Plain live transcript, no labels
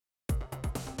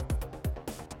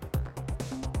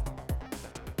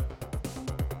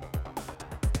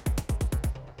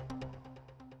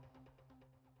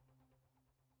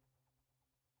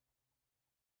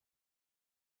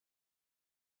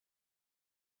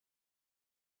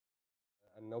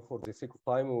And now for the sake of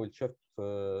time, we will shift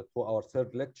to our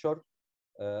third lecture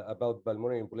about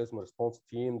pulmonary embolism response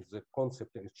teams, the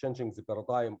concept in changing the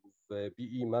paradigm of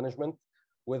PE management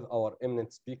with our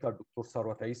eminent speaker, Dr.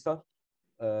 Tharwat Aisa.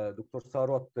 Dr.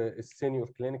 Tharwat is Senior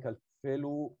Clinical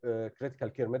Fellow, Critical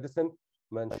Care Medicine,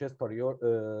 Manchester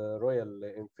Royal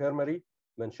Infirmary,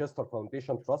 Manchester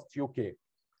Foundation Trust, UK.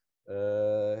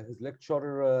 His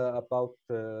lecture about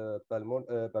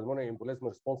pulmonary embolism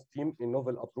response team, a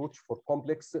novel approach for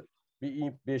complex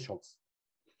PE patients.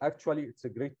 Actually, it's a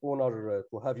great honor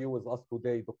to have you with us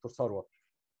today, Dr. Tharwat.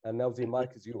 And now the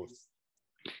mic is yours.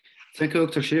 Thank you,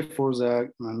 Dr. Sheikh, for the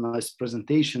nice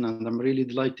presentation. And I'm really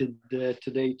delighted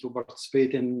today to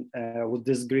participate in with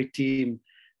this great team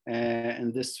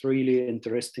and this really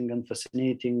interesting and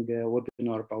fascinating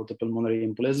webinar about the pulmonary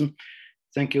embolism.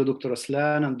 Thank you, Dr.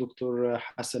 Aslan and Dr.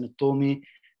 Hassan Tomi.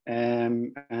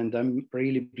 And I'm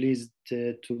really pleased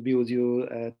to be with you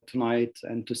tonight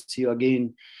and to see you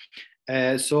again.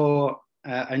 I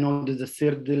know this is the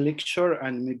third lecture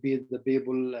and maybe the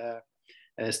people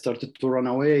started to run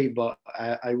away, but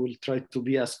I will try to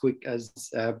be as quick as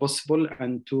possible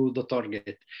and to the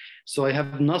target. So I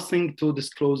have nothing to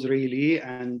disclose really,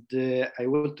 and I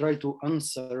will try to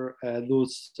answer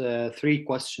those three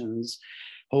questions.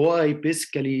 Why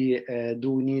basically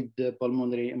do we need the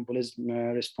pulmonary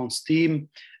embolism response team,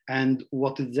 and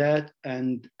what is that,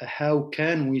 and how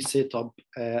can we set up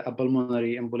a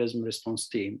pulmonary embolism response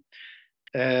team?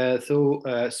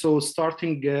 So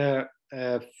starting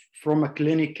from a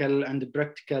clinical and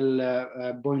practical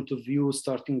point of view,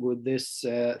 starting with this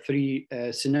three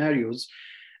scenarios,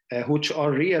 which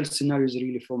are real scenarios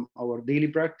really from our daily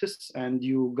practice, and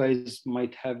you guys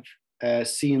might have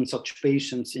seen such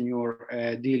patients in your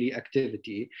daily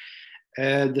activity.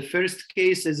 The first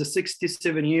case is a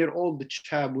 67-year-old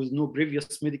chap with no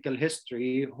previous medical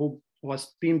history who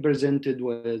was being presented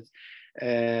with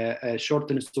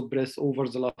shortness of breath over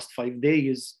the last 5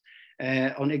 days.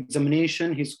 On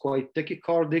examination, he's quite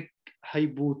tachycardic,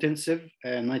 hypotensive,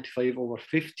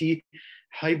 95/50,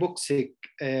 hypoxic,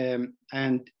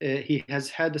 and he has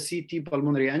had a CT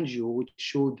pulmonary angio, which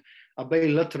showed a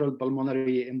bilateral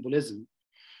pulmonary embolism.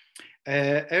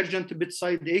 Urgent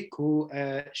bedside echo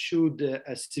showed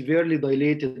a severely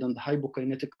dilated and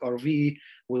hypokinetic RV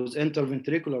with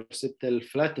interventricular septal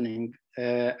flattening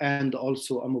and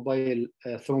also a mobile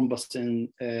thrombus in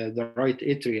the right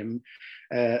atrium.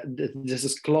 This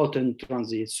is clot in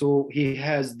transit. So he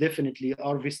has definitely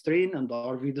RV strain and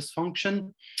RV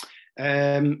dysfunction.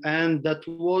 And that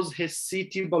was his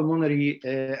CT pulmonary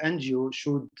angio.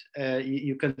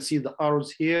 You can see the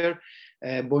arrows here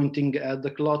pointing at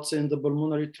the clots in the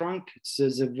pulmonary trunk.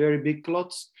 It's a very big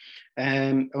clots.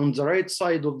 And on the right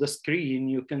side of the screen,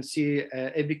 you can see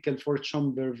apical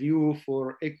four-chamber view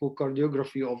for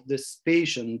echocardiography of this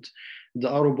patient,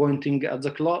 the arrow pointing at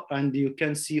the clot, and you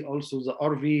can see also the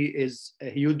RV is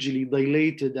hugely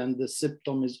dilated and the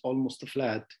septum is almost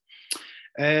flat.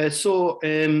 So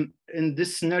in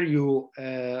this scenario,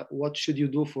 what should you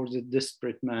do for the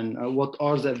desperate man? What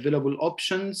are the available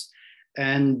options?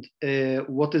 And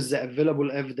what is the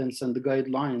available evidence and the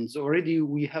guidelines? Already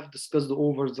we have discussed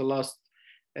over the last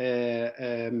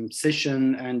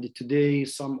session and today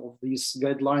some of these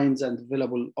guidelines and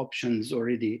available options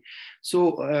already. So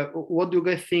what do you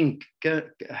guys think?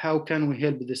 How can we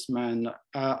help this man?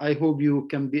 I hope you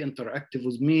can be interactive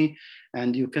with me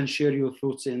and you can share your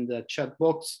thoughts in the chat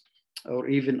box or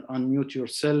even unmute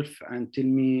yourself and tell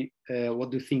me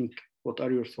what do you think? What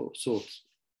are your thoughts?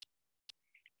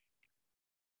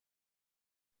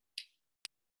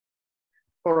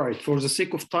 All right, for the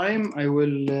sake of time, I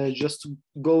will just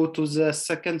go to the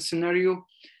second scenario.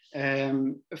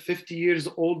 50 years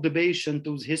old patient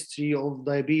with history of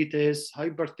diabetes,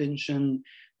 hypertension,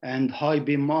 and high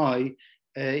BMI.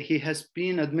 He has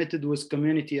been admitted with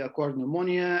community-acquired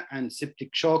pneumonia and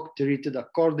septic shock, treated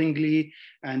accordingly,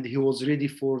 and he was ready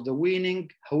for the weaning.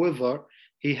 However,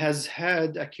 he has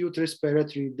had acute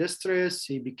respiratory distress.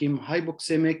 He became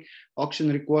hypoxemic.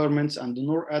 Oxygen requirements and the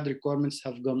NORAD requirements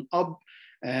have gone up.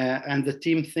 And the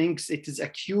team thinks it is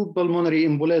acute pulmonary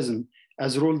embolism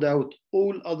as ruled out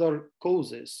all other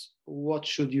causes. What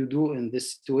should you do in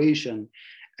this situation?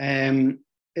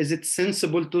 Is it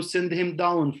sensible to send him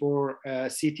down for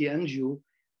CT angio?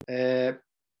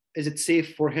 Is it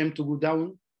safe for him to go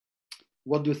down?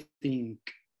 What do you think?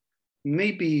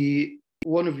 Maybe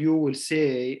one of you will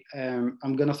say,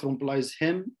 I'm gonna thrombolyze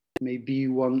him. Maybe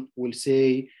one will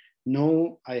say,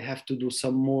 no, I have to do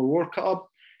some more workup.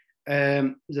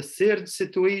 The third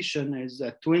situation is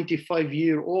a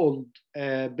 25-year-old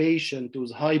patient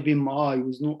with high BMI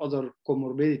with no other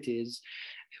comorbidities,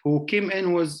 who came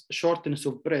in with shortness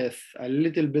of breath, a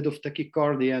little bit of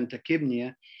tachycardia and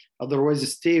tachypnea,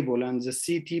 otherwise stable, and the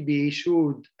CTB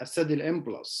showed a saddle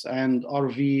impulse and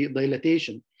RV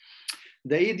dilatation.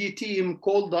 The AD team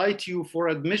called the ITU for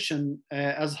admission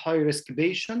as high-risk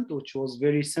patient, which was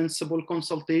very sensible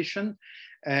consultation,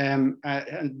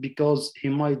 and because he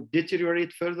might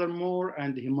deteriorate furthermore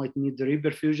and he might need the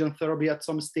reperfusion therapy at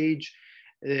some stage.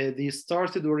 They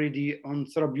started already on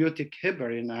therapeutic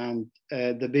heparin, and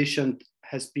the patient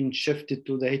has been shifted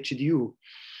to the HDU.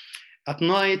 At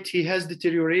night, he has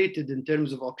deteriorated in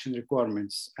terms of oxygen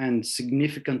requirements and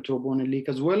significant troponin leak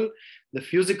as well. The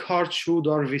Fusic heart showed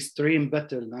RV strain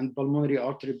better and pulmonary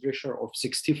artery pressure of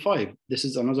 65. This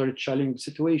is another challenging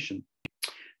situation.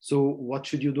 So what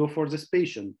should you do for this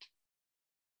patient?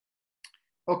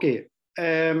 Okay,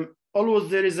 always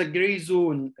there is a gray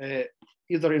zone,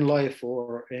 either in life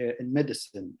or in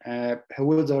medicine.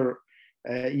 However,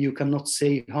 you cannot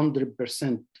say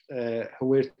 100%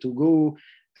 where to go,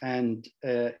 and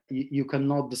you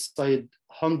cannot decide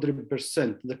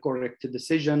 100% the correct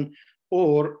decision,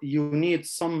 or you need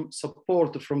some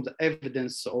support from the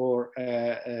evidence or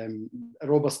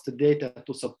robust data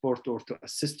to support or to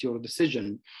assist your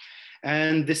decision.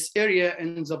 And this area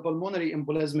in the pulmonary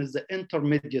embolism is the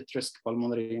intermediate risk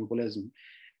pulmonary embolism.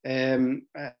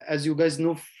 As you guys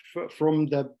know from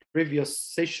the previous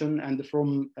session and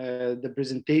from the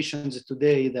presentations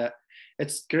today, that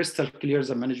it's crystal clear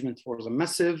the management for the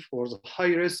massive or the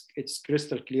high risk. It's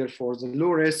crystal clear for the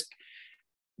low risk.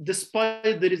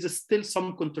 Despite there is still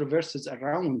some controversies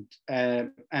around,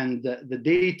 and the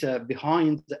data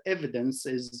behind the evidence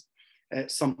is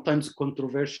sometimes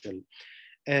controversial.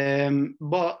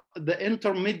 But the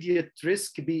intermediate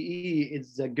risk PE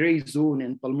is the gray zone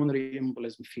in pulmonary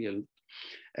embolism field.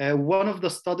 One of the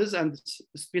studies, and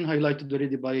it's been highlighted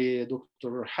already by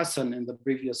Dr. Hassan in the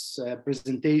previous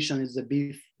presentation, is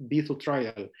the BETHO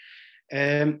trial.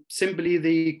 Simply,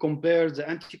 they compare the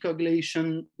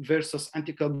anticoagulation versus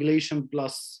anticoagulation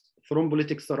plus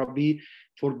thrombolytic therapy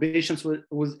for patients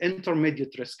with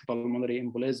intermediate risk pulmonary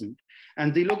embolism.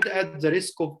 And they looked at the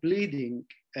risk of bleeding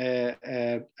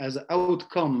as an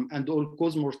outcome and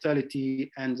all-cause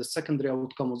mortality, and the secondary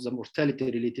outcome was the mortality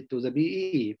related to the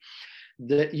BE.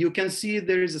 You can see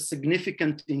there is a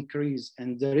significant increase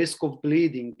in the risk of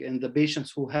bleeding in the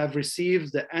patients who have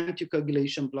received the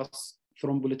anticoagulation plus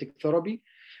thrombolytic therapy,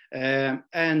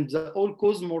 and the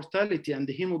all-cause mortality and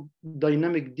the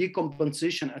hemodynamic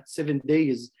decompensation at 7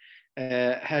 days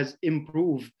has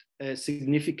improved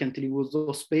significantly with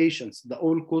those patients, the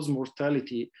all-cause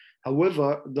mortality.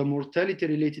 However, the mortality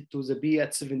related to the B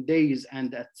at 7 days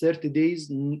and at 30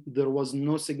 days, there was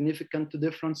no significant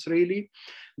difference really.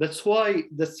 That's why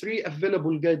the 3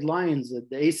 available guidelines,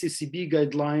 the ACCP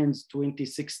guidelines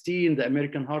 2016, the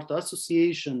American Heart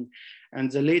Association, and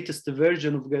the latest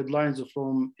version of guidelines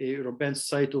from European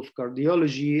Society of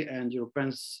Cardiology and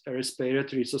European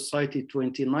Respiratory Society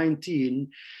 2019,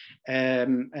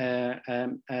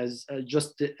 as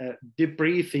just a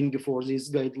debriefing for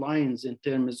these guidelines in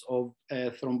terms of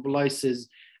thrombolysis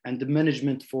and the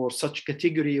management for such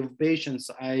category of patients.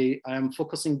 I am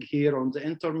focusing here on the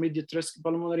intermediate risk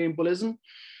pulmonary embolism.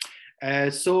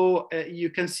 So you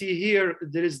can see here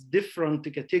there is different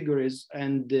categories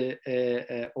and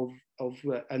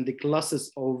and the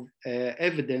classes of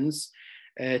evidence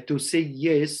to say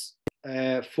yes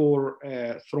for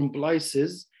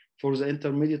thrombolysis for the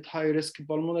intermediate high risk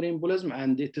pulmonary embolism,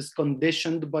 and it is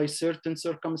conditioned by certain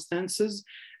circumstances,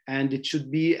 and it should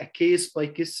be a case by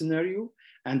case scenario.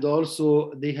 And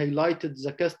also they highlighted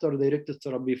the catheter directed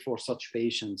therapy for such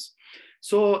patients.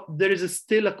 So there is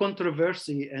still a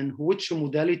controversy in which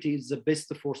modality is the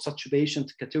best for such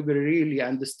patient category really,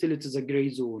 and still it is a gray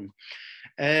zone.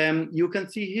 You can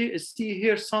see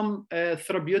here some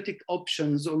therapeutic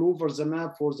options all over the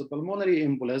map for the pulmonary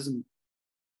embolism.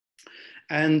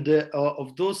 And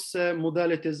of those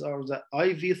modalities are the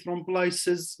IV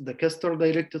thrombolysis, the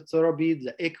catheter-directed therapy,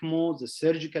 the ECMO, the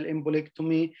surgical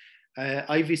embolectomy,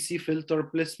 IVC filter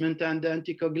replacement, and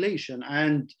anticoagulation.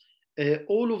 And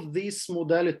all of these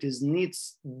modalities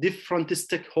needs different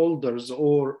stakeholders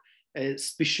or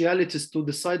specialties to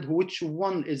decide which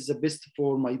one is the best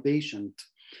for my patient.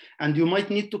 And you might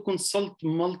need to consult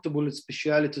multiple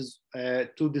specialties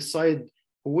to decide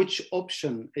which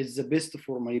option is the best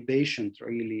for my patient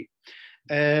really.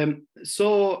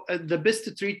 The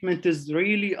best treatment is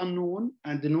really unknown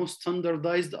and no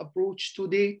standardized approach to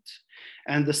date.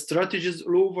 And the strategies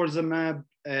all over the map,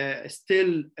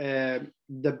 still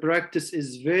the practice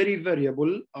is very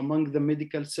variable among the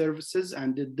medical services,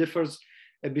 and it differs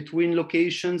between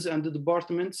locations and the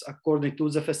departments according to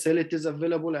the facilities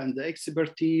available and the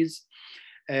expertise.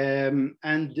 And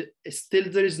still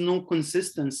there is no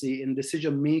consistency in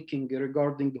decision making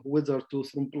regarding whether to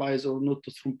thrombolyze or not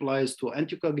to thrombolyze, to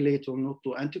anticoagulate or not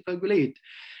to anticoagulate.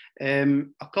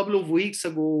 A couple of weeks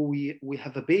ago, we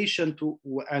have a patient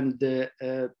and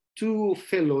two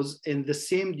fellows in the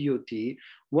same duty.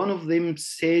 One of them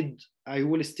said, I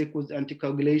will stick with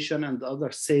anticoagulation, and the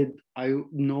other said,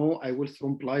 no, I will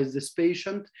thrombolyze this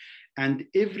patient. And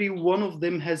every one of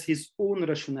them has his own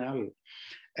rationale.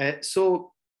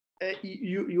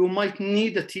 You might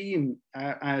need a team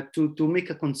to make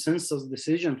a consensus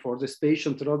decision for this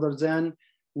patient rather than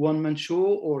one-man show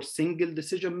or single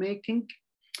decision making.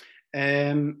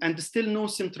 And still no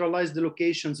centralized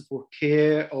locations for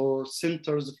care or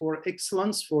centers for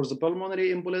excellence for the pulmonary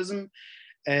embolism.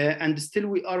 And still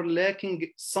we are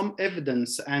lacking some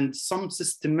evidence and some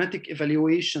systematic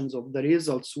evaluations of the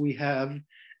results we have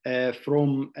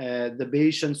from the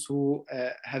patients who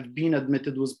have been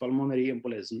admitted with pulmonary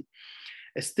embolism.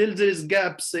 Still there is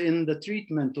gaps in the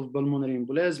treatment of pulmonary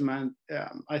embolism, and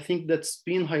I think that's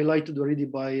been highlighted already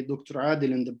by Dr.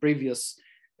 Adil in the previous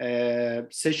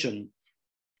session.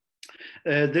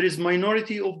 There is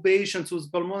minority of patients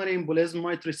with pulmonary embolism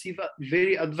might receive a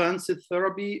very advanced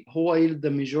therapy, while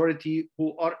the majority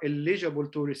who are eligible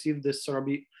to receive this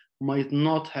therapy might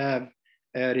not have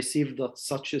received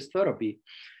such a therapy.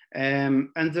 And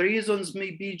the reasons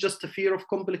may be just a fear of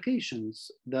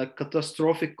complications, the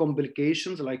catastrophic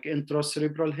complications like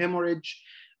intracerebral hemorrhage,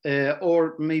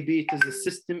 or maybe it is the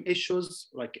system issues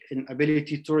like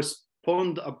inability to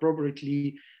respond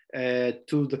appropriately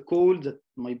to the call that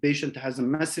my patient has a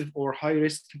massive or high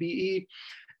risk PE,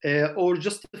 or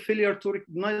just a failure to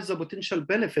recognize the potential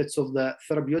benefits of the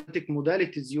therapeutic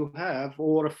modalities you have,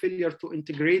 or a failure to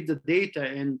integrate the data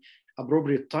in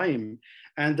appropriate time,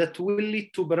 and that will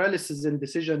lead to paralysis in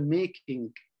decision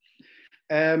making.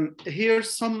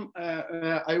 Here's some,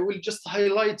 I will just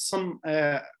highlight some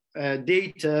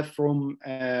data from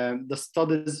the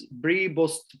studies,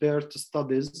 pre-post PERT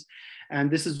studies, and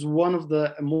this is one of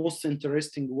the most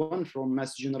interesting one from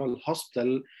Mass General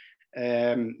Hospital.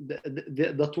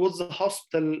 That was the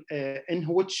hospital in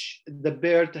which the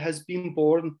PERT has been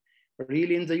born,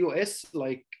 really in the US,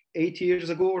 like 8 years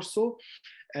ago or so.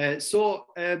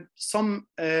 Some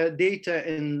data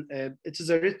in, it is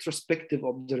a retrospective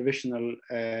observational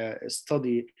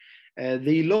study.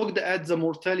 They looked at the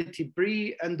mortality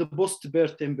pre and the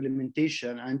post-PERT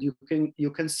implementation, and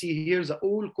you can see here the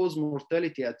all-cause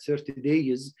mortality at 30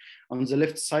 days. On the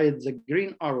left side, the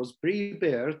green arrows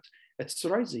pre-PERT, it's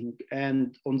rising,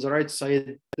 and on the right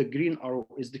side, the green arrow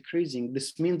is decreasing.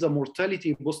 This means the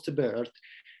mortality post-PERT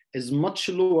is much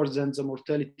lower than the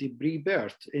mortality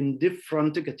pre-PERT in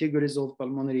different categories of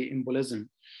pulmonary embolism.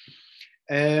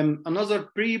 Another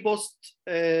pre-post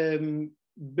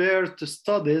PERT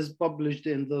studies published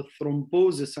in the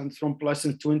Thrombosis and Thrombolysis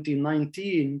in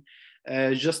 2019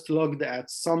 just looked at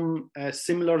some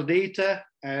similar data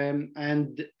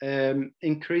and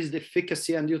increased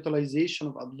efficacy and utilization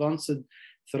of advanced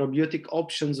therapeutic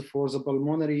options for the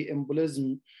pulmonary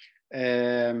embolism.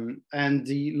 And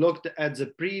they looked at the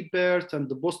pre-PERT and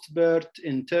the post-PERT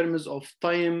in terms of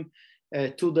time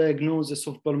to diagnosis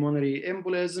of pulmonary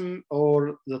embolism,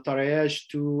 or the triage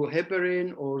to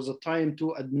heparin, or the time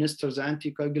to administer the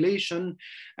anticoagulation.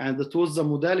 And that was the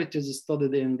modalities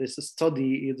studied in this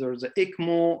study, either the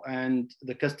ECMO and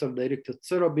the catheter-directed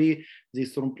therapy. They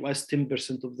thrombolyzed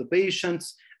 10% of the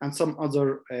patients, and some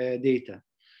other data.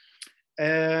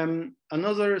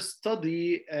 Another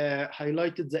study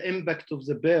highlighted the impact of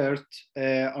the PERT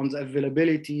on the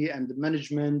availability and the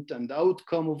management and the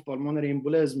outcome of pulmonary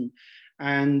embolism.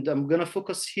 And I'm going to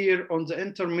focus here on the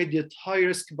intermediate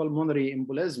high-risk pulmonary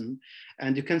embolism.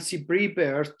 And you can see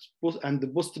pre-PERT and the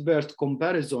post-PERT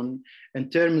comparison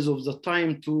in terms of the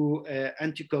time to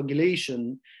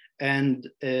anticoagulation and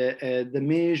the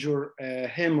major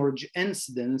hemorrhage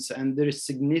incidence. And there is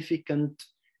significant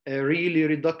really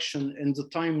reduction in the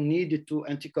time needed to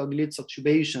anticoagulate such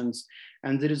patients.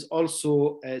 And there is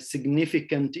also a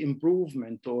significant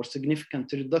improvement or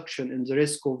significant reduction in the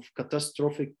risk of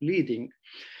catastrophic bleeding.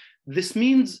 This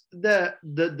means that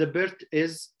the PERT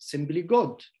is simply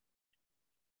good.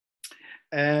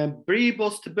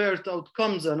 Pre-post PERT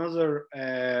outcomes, another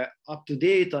up to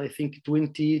date, I think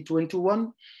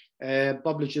 2021,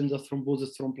 published in the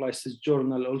Thrombosis Thrombolysis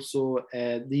Journal also.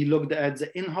 They looked at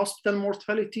the in-hospital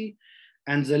mortality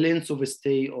and the length of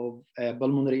stay of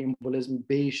pulmonary embolism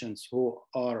patients who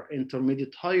are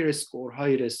intermediate high risk or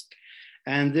high risk.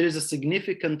 And there is a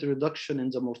significant reduction in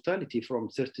the mortality from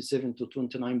 37 to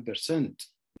 29%.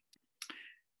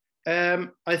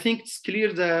 I think it's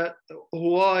clear that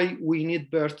why we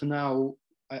need PERT now.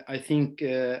 I think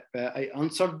I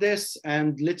answered this,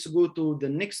 and let's go to the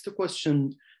next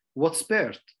question. What's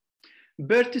PERT?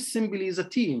 PERT is simply a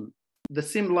team, the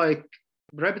same like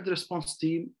rapid response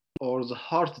team or the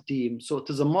heart team. So it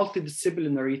is a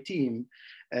multidisciplinary team,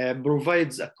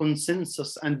 provides a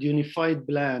consensus and unified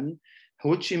plan,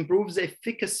 which improves the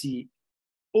efficacy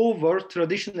over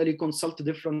traditionally consult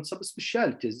different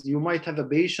subspecialties. You might have a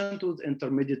patient with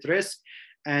intermediate risk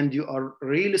and you are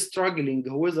really struggling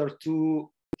whether to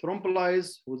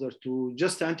thrombolyze, whether to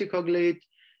just anticoagulate.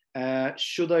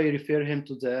 Should I refer him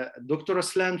to the Dr.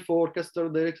 Aslan for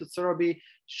catheter-directed therapy?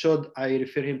 Should I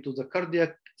refer him to the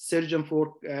cardiac surgeon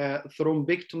for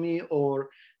thrombectomy, or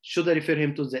should I refer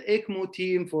him to the ECMO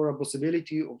team for a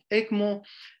possibility of ECMO?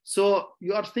 So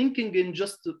you are thinking in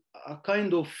just a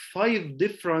kind of 5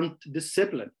 different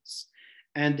disciplines,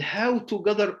 and how to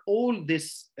gather all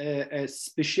these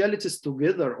specialties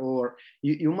together, or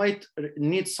you might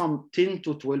need some 10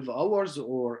 to 12 hours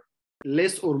or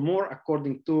less or more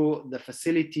according to the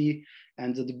facility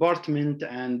and the department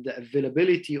and the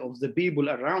availability of the people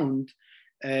around,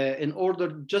 in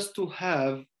order just to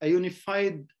have a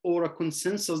unified or a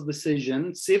consensus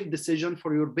decision, safe decision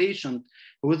for your patient,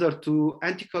 whether to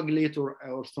anticoagulate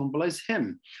or thrombolyze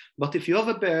him. But if you have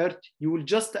a PERT, you will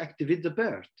just activate the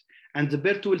PERT, and the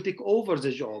PERT will take over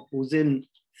the job. Within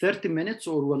 30 minutes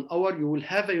or 1 hour, you will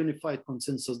have a unified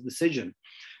consensus decision.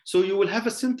 So you will have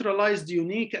a centralized,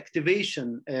 unique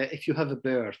activation if you have a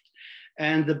PERT.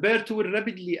 And the PERT will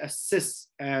rapidly assess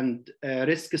and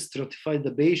risk stratify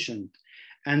the patient.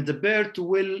 And the PERT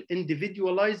will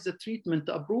individualize the treatment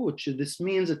approach. This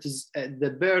means it is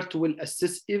the PERT will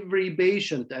assess every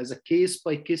patient as a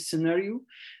case-by-case scenario.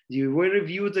 They will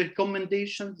review the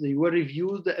recommendations, they will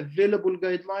review the available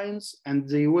guidelines, and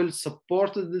they will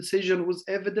support the decision with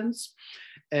evidence.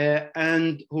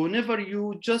 And whenever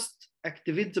you just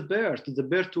activate the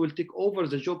PERT will take over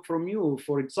the job from you.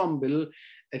 For example,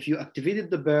 if you activated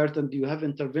the PERT and you have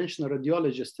interventional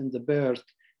radiologist in the PERT,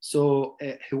 so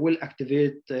he will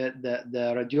activate the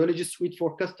radiology suite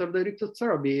for catheter-directed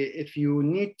therapy. If you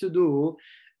need to do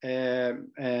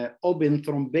open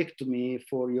thrombectomy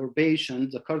for your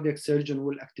patient, the cardiac surgeon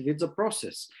will activate the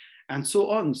process, and so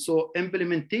on. So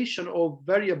implementation of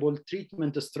variable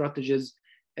treatment strategies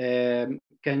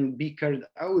can be carried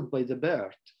out by the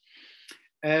PERT.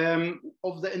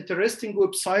 Of the interesting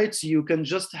websites, you can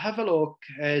just have a look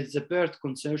at the PERT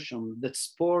consortium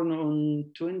that's born on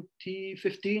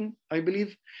 2015, I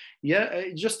believe.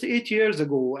 Yeah, just 8 years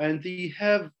ago. And they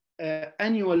have an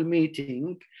annual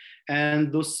meeting,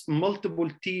 and those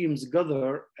multiple teams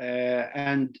gather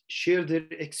and share their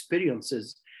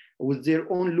experiences with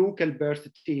their own local PERT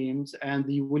teams, and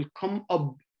they will come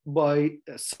up by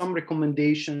some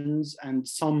recommendations and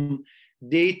some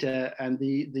data, and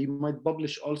they might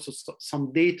publish also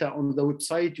some data on the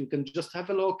website. You can just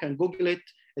have a look and Google it.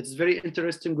 It's a very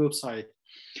interesting website.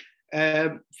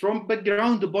 From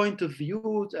background point of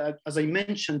view, as I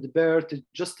mentioned, PERT is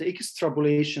just the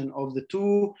extrapolation of the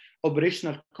 2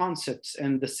 operational concepts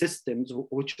and the systems,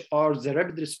 which are the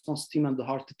rapid response team and the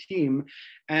heart team.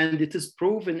 And it is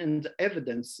proven in the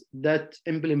evidence that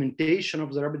implementation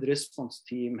of the rapid response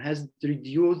team has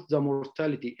reduced the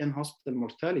mortality, in-hospital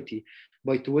mortality,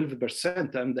 by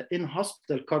 12%, and the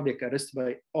in-hospital cardiac arrest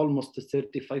by almost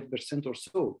 35% or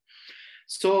so.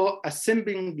 So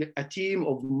assembling a team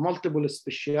of multiple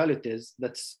specialties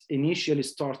that's initially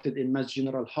started in Mass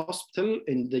General Hospital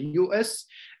in the US,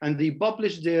 and they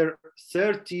published their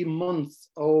 30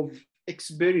 months of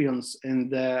experience in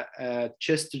the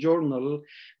chest journal.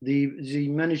 They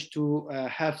managed to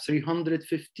have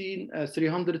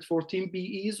 314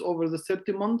 PEs over the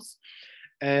 30 months.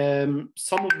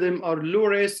 Some of them are low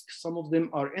risk, some of them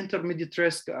are intermediate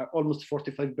risk, almost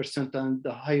 45%, and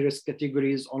the high risk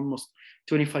category is almost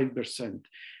 25%.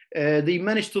 They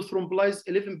managed to thrombolyze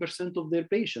 11% of their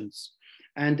patients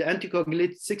and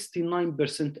anticoagulate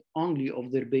 69% only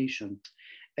of their patients.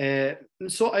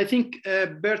 So I think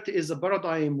PERT is a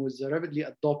paradigm was rapidly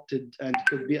adopted and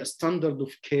could be a standard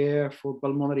of care for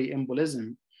pulmonary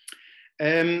embolism.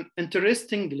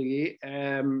 Interestingly,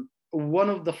 one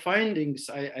of the findings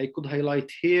I could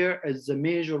highlight here is the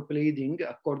major bleeding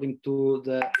according to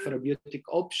the therapeutic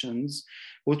options,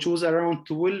 which was around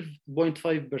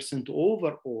 12.5%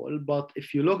 overall. But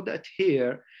if you looked at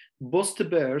here,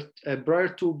 post-PERT, prior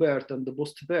to PERT and the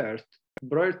post-PERT,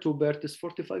 prior to PERT is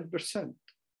 45%.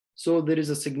 So there is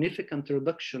a significant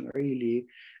reduction really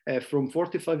from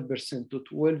 45% to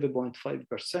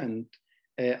 12.5%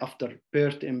 after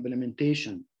PERT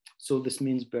implementation. So this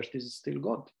means PERT is still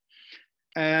good.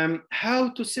 How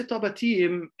to set up a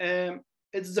team?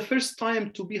 It's the first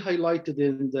time to be highlighted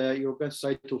in the European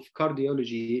Society of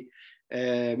Cardiology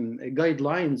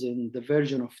guidelines in the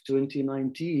version of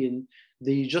 2019.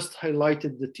 They just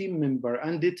highlighted the team member,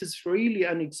 and it is really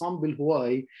an example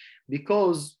why,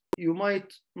 because you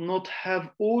might not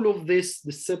have all of these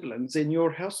disciplines in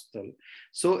your hospital.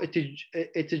 So it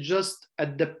is just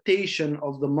adaptation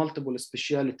of the multiple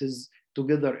specialties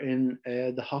together in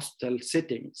the hospital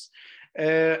settings.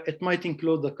 It might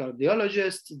include the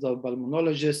cardiologist, the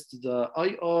pulmonologist, the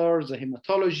IR, the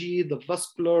hematology, the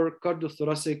vascular,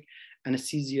 cardiothoracic,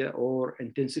 anesthesia, or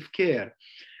intensive care.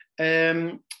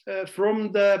 From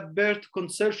the PERT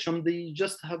consortium, they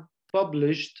just have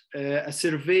published a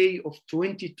survey of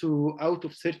 22 out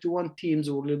of 31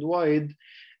 teams worldwide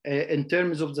in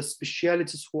terms of the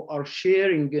specialties who are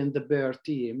sharing in the PERT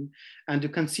team. And you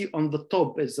can see on the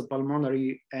top is the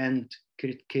pulmonary and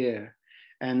crit care.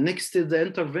 And next is the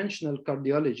interventional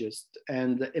cardiologist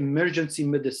and the emergency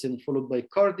medicine, followed by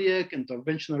cardiac,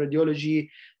 interventional radiology,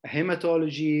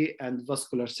 hematology, and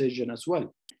vascular surgeon as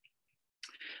well.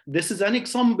 This is an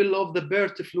example of the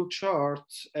PERT flow chart,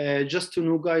 just to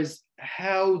know, guys,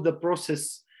 how the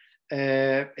process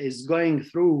is going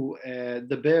through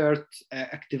the PERT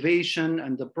activation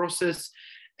and the process.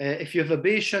 If you have a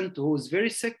patient who is very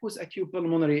sick with acute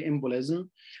pulmonary embolism,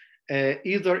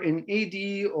 either in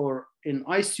ED or in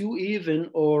ICU even,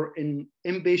 or in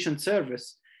inpatient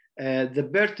service, the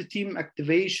PERT team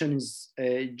activation is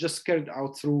just carried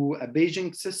out through a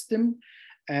paging system.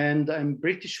 And I'm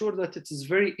pretty sure that it is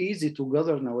very easy to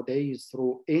gather nowadays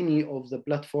through any of the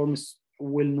platforms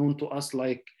well known to us,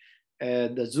 like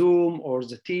the Zoom or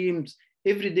the Teams.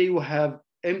 Every day we have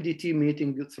MDT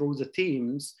meeting through the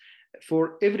Teams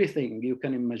for everything you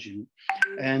can imagine.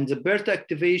 And the PERT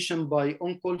activation by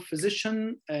on-call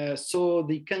physician, so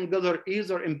they can gather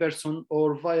either in person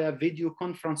or via video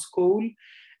conference call.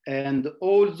 And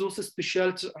all those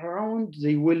specialties around,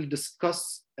 they will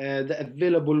discuss the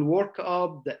available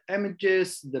workup, the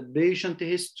images, the patient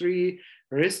history,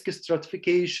 risk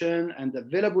stratification, and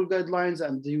available guidelines,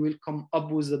 and they will come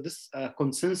up with a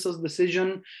consensus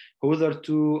decision whether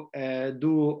to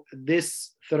do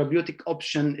this therapeutic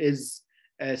option is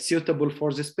suitable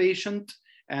for this patient.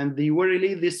 And they will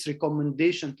relay this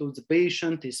recommendation to the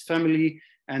patient, his family,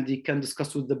 and they can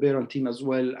discuss with the parent team as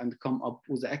well and come up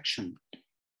with action.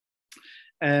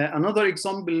 Another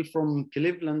example from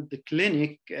Cleveland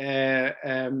Clinic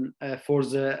for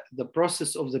the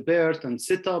process of the PERT and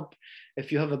setup.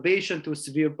 If you have a patient with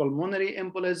severe pulmonary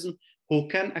embolism who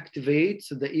can activate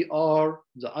the ER,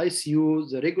 the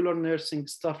ICU, the regular nursing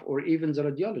staff, or even the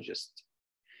radiologist.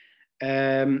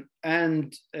 One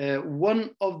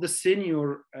of the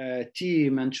senior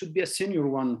team, and should be a senior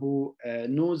one, who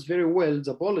knows very well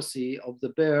the policy of the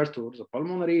PERT or the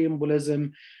pulmonary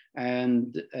embolism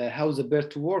and how the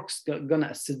PERT works, gonna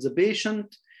assist the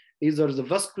patient, either the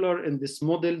vascular in this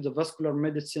model, the vascular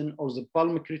medicine, or the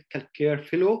pulmonary critical care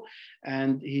fellow,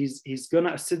 and he's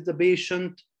gonna assist the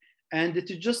patient. And it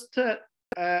is just a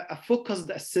focused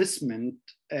assessment,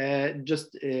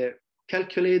 just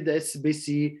calculate the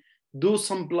SBC, do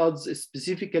some bloods,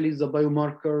 specifically the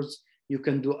biomarkers. You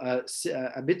can do a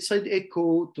bedside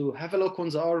echo to have a look on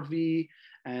the RV,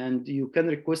 and you can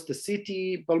request a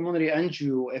CT pulmonary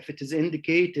angio if it is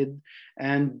indicated,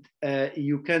 and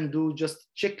you can do just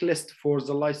checklist for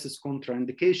the lysis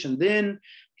contraindication. Then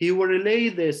he will relay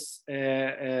this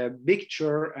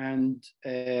picture and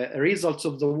results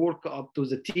of the workup to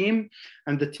the team,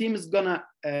 and the team is gonna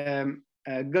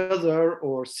gather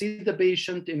or see the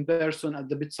patient in person at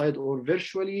the bedside or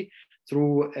virtually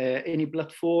through any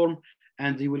platform,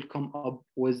 and they will come up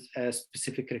with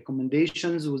specific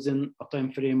recommendations within a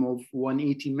time frame of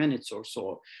 180 minutes or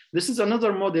so. This is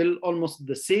another model, almost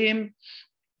the same.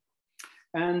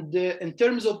 And in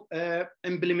terms of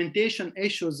implementation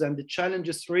issues and the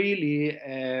challenges, really,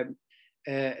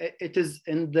 it is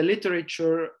in the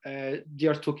literature, they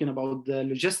are talking about the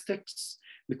logistics,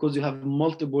 because you have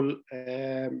multiple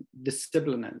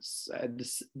disciplines and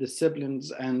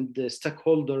the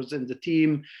stakeholders in the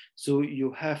team. So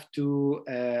you have to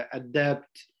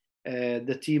adapt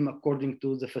the team according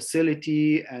to the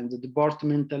facility and the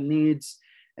departmental needs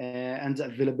and the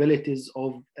availabilities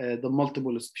of the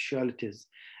multiple specialties.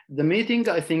 The meeting,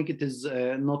 I think it is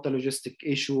not a logistic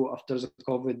issue after the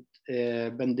COVID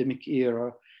pandemic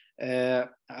era.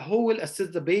 Who will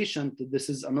assist the patient? This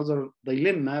is another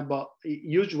dilemma, but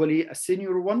usually a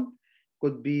senior one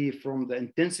could be from the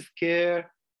intensive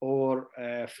care or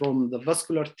from the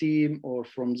vascular team or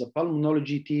from the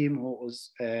pulmonology team who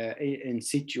is in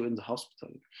situ in the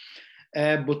hospital.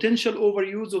 Potential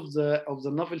overuse of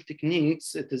the novel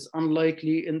techniques, it is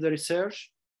unlikely in the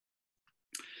research.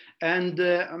 And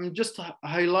I'm just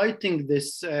highlighting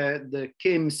this, the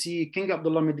KMC, King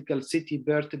Abdullah Medical City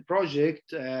PERT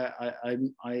project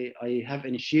I have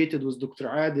initiated with Dr.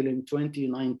 Adil in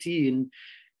 2019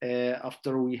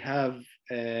 after we have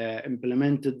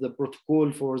implemented the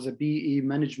protocol for the PE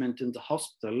management in the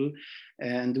hospital.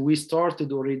 And we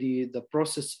started already the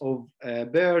process of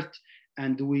PERT,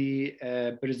 and we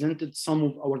presented some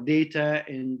of our data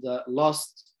in the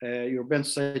last European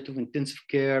Society of Intensive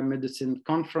Care Medicine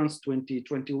Conference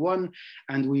 2021,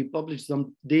 and we published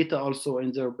some data also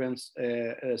in the European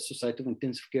Society of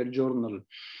Intensive Care Journal.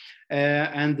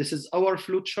 And this is our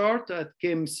flow chart at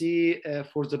KMC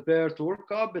for the PERT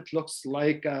workup. It looks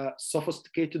like a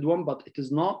sophisticated one, but it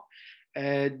is not.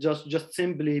 Just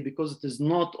simply because it is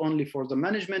not only for the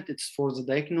management, it's for the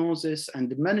diagnosis and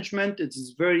the management.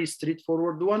 It's a very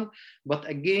straightforward one. But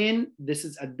again, this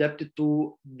is adapted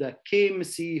to the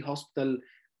KMC hospital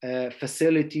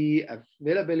facility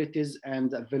availabilities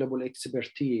and available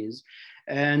expertise.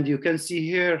 And you can see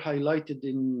here highlighted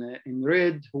in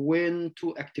red when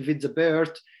to activate the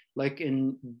PERT, like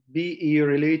in BE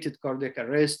related cardiac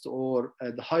arrest or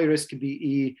the high risk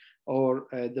BE, or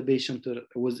the patient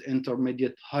with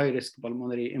intermediate high risk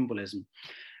pulmonary embolism.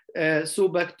 So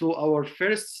back to our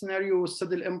first scenario,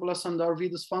 saddle embolus and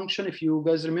RV dysfunction. If you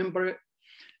guys remember,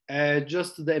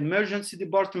 just the emergency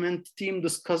department team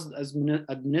discussed as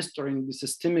administering the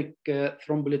systemic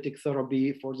thrombolytic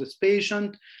therapy for this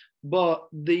patient, but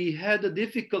they had a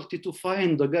difficulty to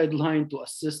find a guideline to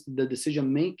assist the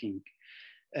decision making.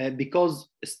 Because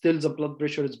still the blood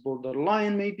pressure is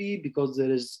borderline, maybe because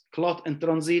there is clot in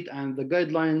transit, and the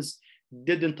guidelines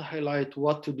didn't highlight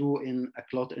what to do in a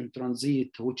clot in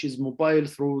transit, which is mobile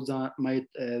through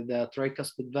the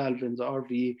tricuspid valve in the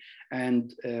RV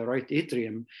and right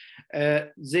atrium.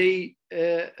 They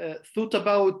thought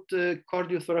about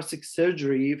cardiothoracic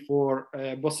surgery for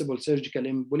possible surgical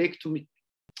embolectomy,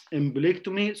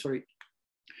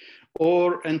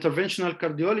 or interventional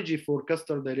cardiology for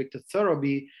catheter-directed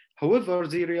therapy. However,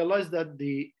 they realized that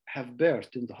they have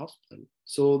PERT in the hospital.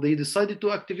 So they decided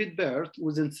to activate PERT.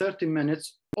 Within 30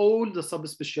 minutes, all the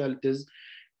subspecialties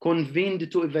convened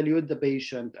to evaluate the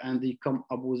patient, and they come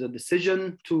up with a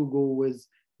decision to go with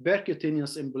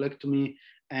percutaneous embolectomy,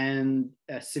 and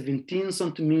a 17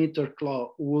 centimeter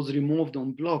clot was removed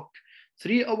on block.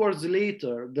 3 hours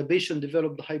later, the patient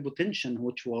developed hypotension,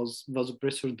 which was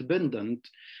vasopressor dependent.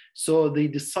 So they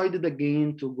decided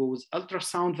again to go with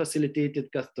ultrasound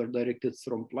facilitated catheter-directed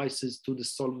thrombolysis to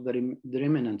dissolve the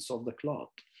remnants of the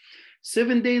clot.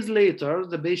 7 days later,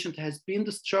 the patient has been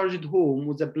discharged home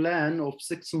with a plan of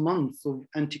 6 months of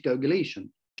anticoagulation.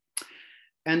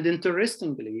 And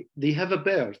interestingly, they have a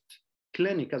PERT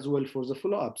clinic as well for the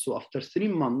follow-up. So after 3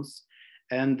 months,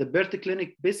 and the PERT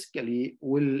clinic basically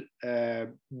will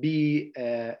be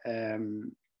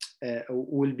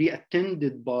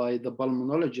attended by the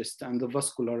pulmonologist and the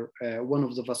vascular, one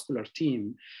of the vascular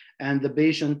team. And the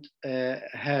patient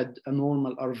had a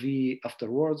normal RV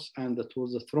afterwards, and that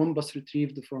was a thrombus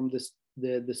retrieved from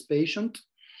this patient.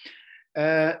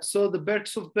 So the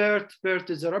perks of PERT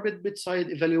is a rapid bedside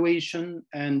evaluation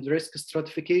and risk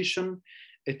stratification.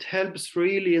 It helps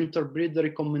really interpret the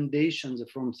recommendations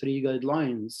from 3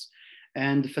 guidelines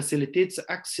and facilitates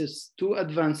access to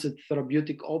advanced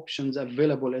therapeutic options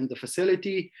available in the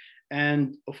facility.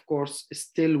 And of course,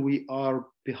 still we are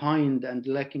behind and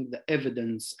lacking the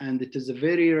evidence, and it is a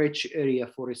very rich area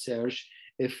for research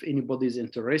if anybody is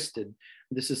interested.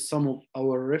 This is some of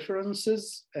our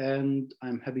references, and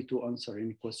I'm happy to answer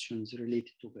any questions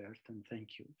related to PERT, and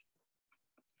thank you.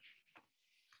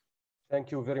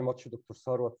 Thank you very much, Dr.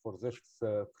 Tharwat, for this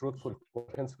fruitful,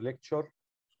 comprehensive lecture.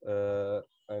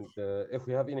 And if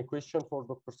we have any question for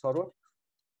Dr. Tharwat.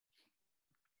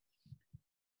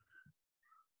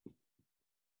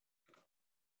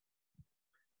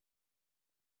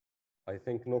 I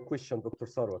think no question, Dr.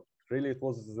 Tharwat. Really, it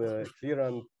was clear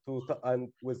and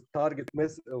with targeted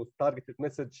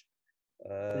message.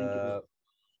 Thank you.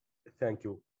 Thank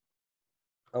you.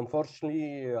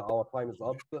 Unfortunately, our time is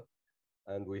up,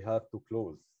 and we have to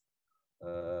close.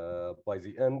 By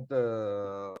the end,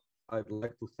 I'd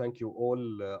like to thank you all,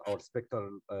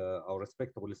 our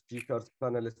respectable speakers,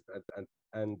 panelists,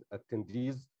 and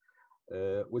attendees,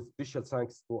 with special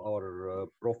thanks to our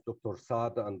Prof. Dr.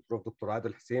 Saad and Prof. Dr.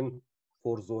 Adel Hussein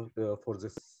for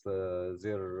this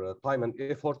their time and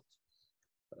effort,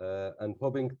 and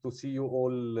hoping to see you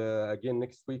all again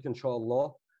next week,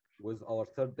 inshallah, with our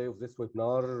third day of this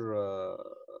webinar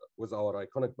with our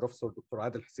iconic Professor Dr.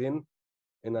 Adel Hussein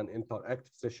in an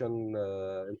interactive session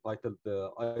entitled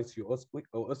ICU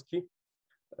OSCE.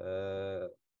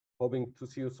 Hoping to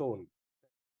see you soon.